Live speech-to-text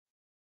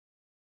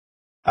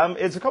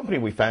It's a company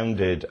we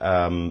founded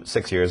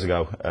 6 years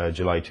ago,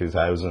 July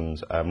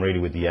 2000, really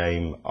with the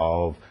aim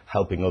of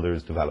helping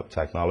others develop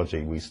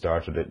technology. We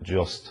started it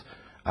just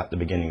at the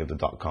beginning of the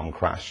dot-com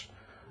crash.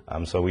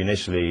 So we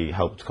initially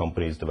helped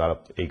companies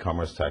develop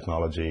e-commerce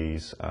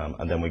technologies,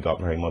 and then we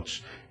got very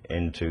much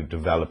into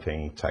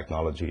developing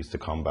technologies to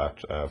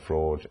combat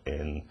fraud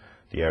in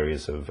the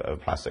areas of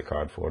plastic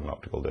card fraud and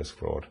optical disc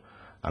fraud.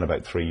 And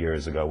about 3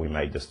 years ago, we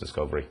made this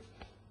discovery.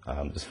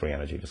 This free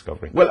energy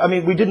discovery. Well, I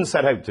mean, we didn't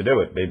set out to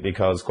do it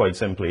because, quite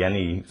simply,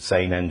 any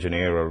sane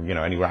engineer or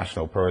any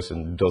rational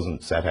person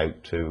doesn't set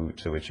out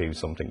to achieve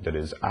something that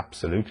is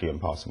absolutely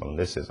impossible, and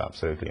this is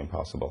absolutely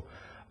impossible.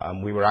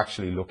 We were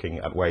actually looking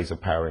at ways of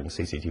powering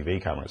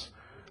CCTV cameras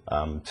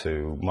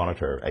to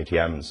monitor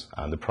ATMs,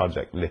 and the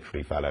project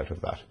literally fell out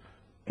of that.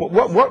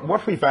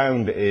 What we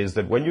found is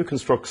that when you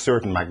construct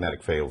certain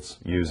magnetic fields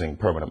using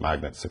permanent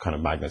magnets, the kind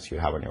of magnets you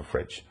have in your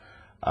fridge,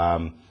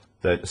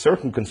 that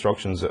certain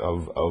constructions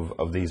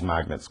of these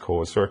magnets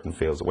cause certain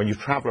fields. When you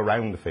travel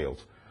around the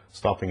field,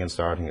 stopping and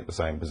starting at the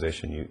same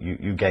position,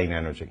 you gain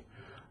energy.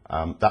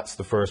 That's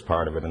the first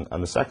part of it.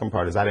 And the second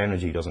part is that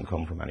energy doesn't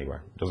come from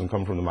anywhere. It doesn't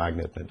come from the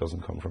magnet, and it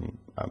doesn't come from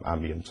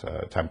ambient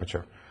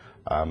temperature.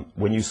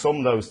 When you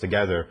sum those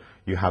together,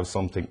 you have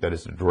something that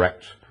is a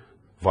direct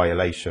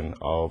violation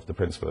of the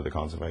principle of the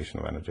conservation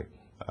of energy.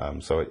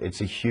 So it's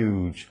a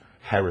huge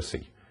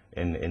heresy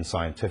in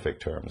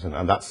scientific terms,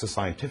 and that's the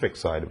scientific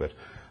side of it.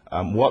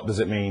 What does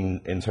it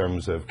mean in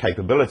terms of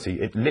capability?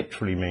 It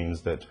literally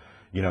means that,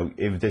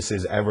 if this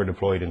is ever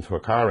deployed into a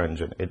car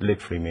engine, it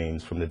literally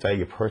means from the day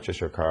you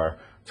purchase your car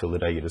till the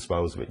day you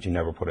dispose of it, you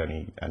never put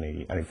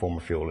any form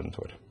of fuel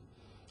into it.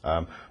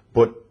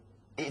 But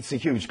it's a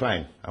huge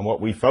claim, and what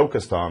we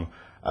focused on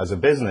as a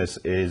business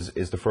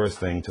is the first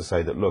thing to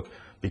say that, look,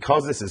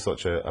 because this is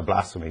such a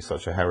blasphemy,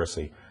 such a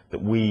heresy,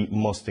 that we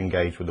must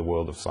engage with the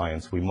world of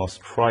science. We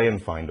must try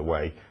and find a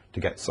way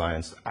to get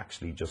science to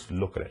actually just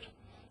look at it.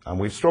 And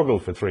we've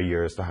struggled for 3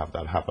 years to have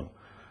that happen.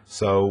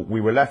 So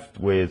we were left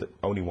with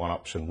only one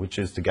option, which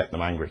is to get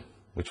them angry,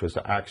 which was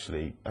to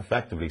actually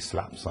effectively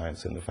slap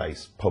science in the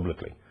face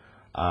publicly,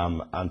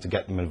 and to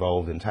get them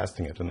involved in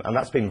testing it. And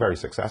that's been very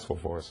successful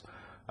for us.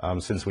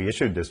 Since we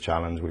issued this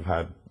challenge, we've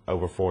had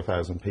over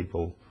 4,000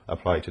 people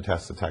apply to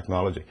test the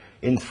technology.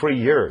 In 3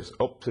 years,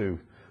 up to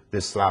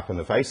this slap in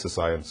the face of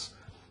science,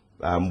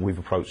 we've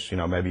approached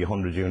maybe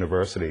 100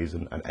 universities,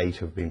 and 8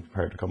 have been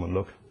prepared to come and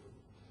look.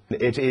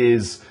 It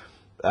is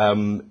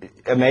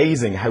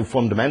amazing how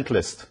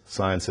fundamentalist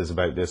science is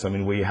about this. I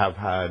mean, we have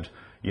had,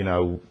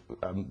 an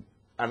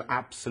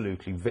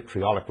absolutely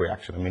vitriolic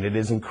reaction. I mean, it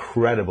is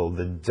incredible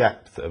the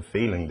depth of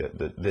feeling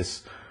that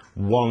this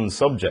one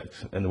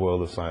subject in the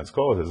world of science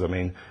causes. I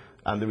mean,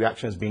 and the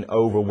reaction has been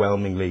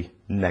overwhelmingly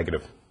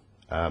negative,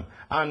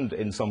 and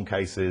in some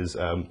cases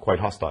quite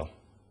hostile.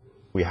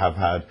 We have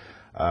had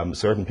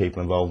certain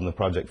people involved in the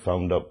project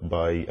phoned up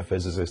by a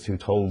physicist who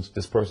told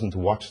this person to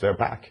watch their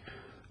back.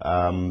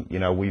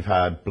 We've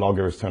had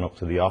bloggers turn up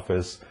to the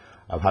office.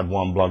 I've had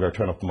one blogger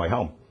turn up to my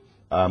home.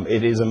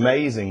 It is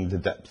amazing the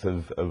depth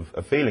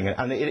of feeling.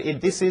 And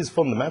this is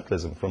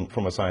fundamentalism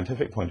from a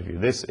scientific point of view.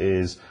 This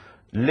is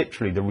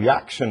literally the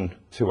reaction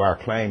to our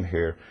claim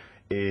here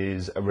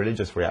is a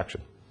religious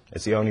reaction.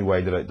 It's the only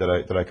way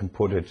that I can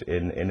put it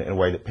in a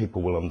way that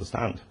people will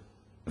understand.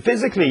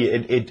 Physically,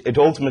 it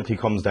ultimately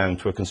comes down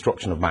to a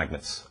construction of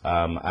magnets.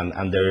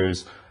 And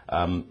there's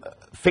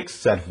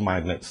fixed set of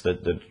magnets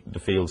that the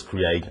fields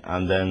create,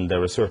 and then there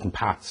are certain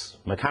paths,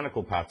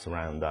 mechanical paths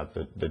around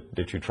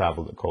that you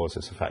travel that cause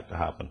this effect to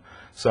happen.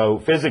 So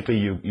physically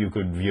you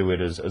could view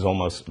it as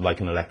almost like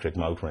an electric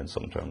motor in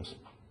some terms.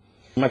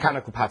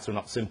 Mechanical paths are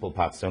not simple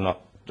paths, they're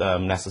not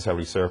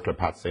necessarily circular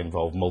paths, they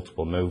involve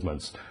multiple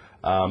movements.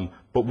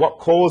 But what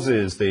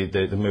causes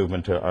the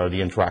movement are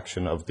the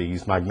interaction of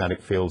these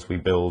magnetic fields we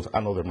build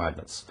and other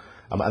magnets.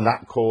 And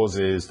that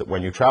causes that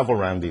when you travel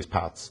around these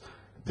paths,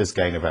 this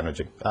gain of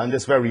energy, and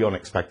this very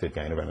unexpected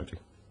gain of energy.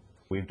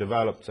 We've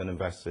developed and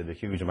invested a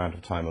huge amount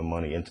of time and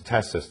money into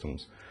test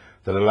systems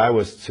that allow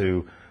us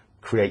to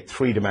create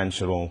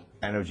three-dimensional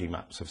energy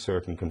maps of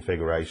certain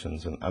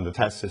configurations. And the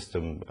test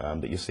system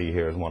that you see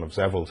here is one of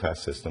several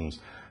test systems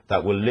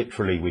that will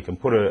literally, we can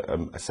put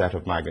a set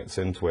of magnets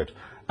into it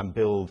and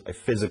build a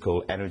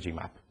physical energy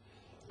map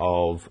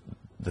of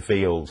the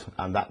field,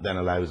 and that then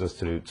allows us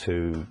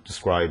to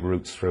describe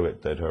routes through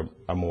it that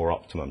are more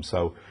optimum.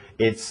 So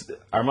it's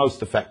our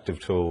most effective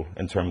tool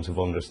in terms of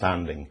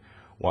understanding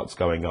what's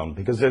going on,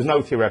 because there's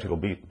no theoretical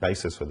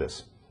basis for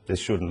this. This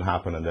shouldn't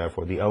happen, and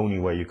therefore the only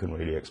way you can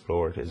really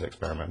explore it is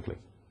experimentally.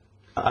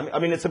 I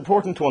mean, it's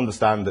important to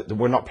understand that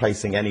we're not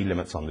placing any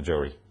limits on the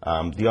jury.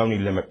 The only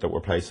limit that we're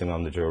placing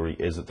on the jury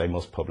is that they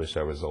must publish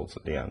their results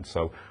at the end.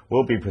 So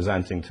we'll be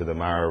presenting to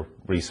them our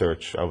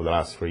research over the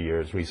last 3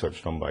 years,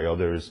 research done by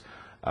others,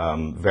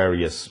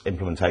 various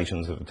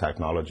implementations of the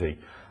technology.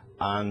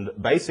 And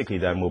basically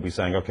then we'll be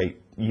saying, okay,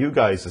 you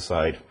guys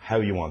decide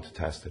how you want to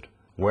test it,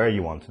 where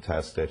you want to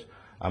test it,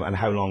 and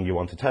how long you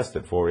want to test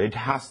it for. It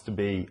has to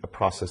be a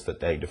process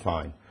that they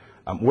define.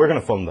 We're going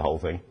to fund the whole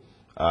thing.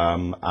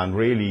 And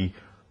really,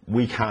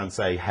 we can't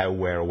say how,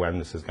 where, or when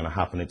this is going to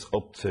happen. It's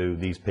up to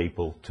these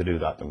people to do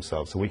that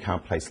themselves, so we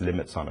can't place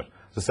limits on it.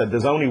 As I said,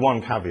 there's only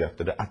one caveat,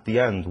 that at the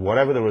end,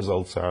 whatever the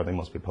results are, they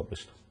must be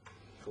published.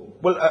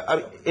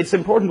 Well, it's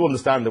important to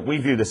understand that we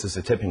view this as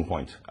a tipping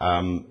point.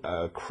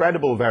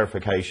 Credible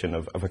verification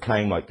of a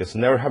claim like this,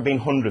 and there have been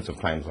hundreds of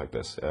claims like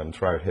this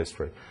throughout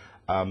history,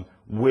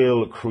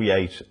 will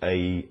create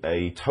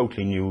a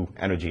totally new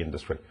energy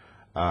industry.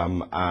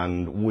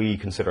 And we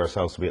consider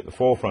ourselves to be at the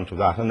forefront of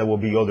that, and there will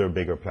be other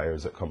bigger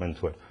players that come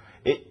into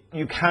it.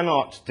 You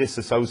cannot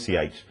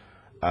disassociate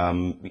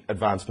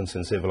advancements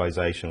in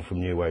civilization from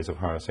new ways of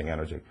harnessing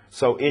energy.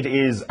 So it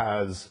is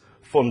as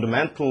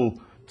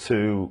fundamental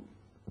to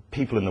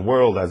people in the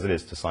world as it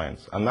is to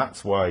science, and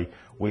that's why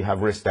we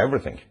have risked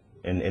everything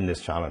in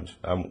this challenge.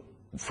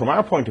 From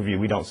our point of view,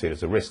 we don't see it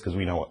as a risk because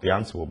we know what the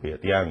answer will be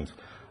at the end.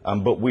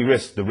 But we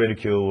risk the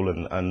ridicule,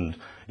 and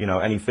you know,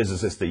 any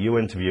physicist that you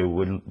interview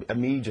would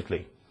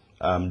immediately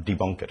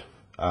debunk it.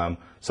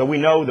 So we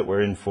know that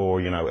we're in for,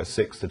 you know, a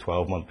 6 to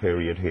 12 month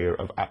period here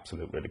of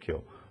absolute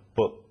ridicule.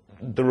 But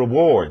the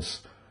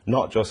rewards,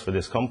 not just for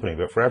this company,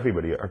 but for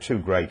everybody, are too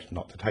great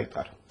not to take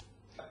that.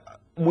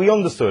 We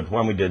understood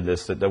when we did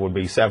this that there would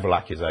be several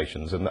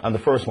accusations, and the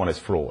first one is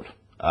fraud.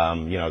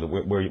 You know, that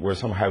we're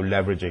somehow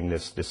leveraging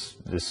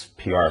this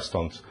PR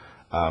stunt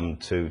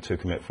to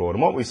commit fraud.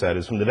 And what we said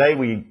is, from the day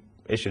we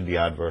issued the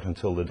advert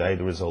until the day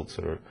the results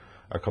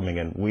are coming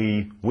in,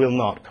 we will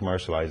not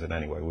commercialize in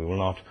any way. We will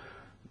not,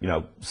 you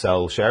know,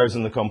 sell shares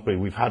in the company.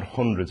 We've had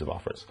hundreds of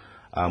offers.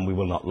 We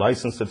will not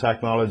license the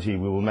technology.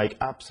 We will make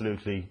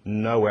absolutely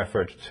no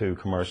effort to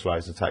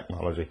commercialize the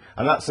technology.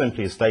 And that's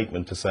simply a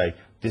statement to say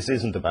this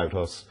isn't about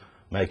us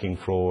making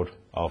fraud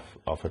of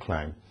a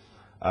claim.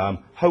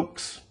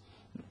 Hoax.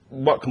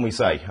 What can we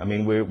say? I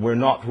mean, we're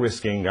not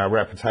risking our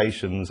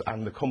reputations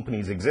and the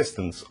company's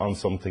existence on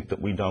something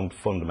that we don't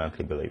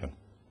fundamentally believe in.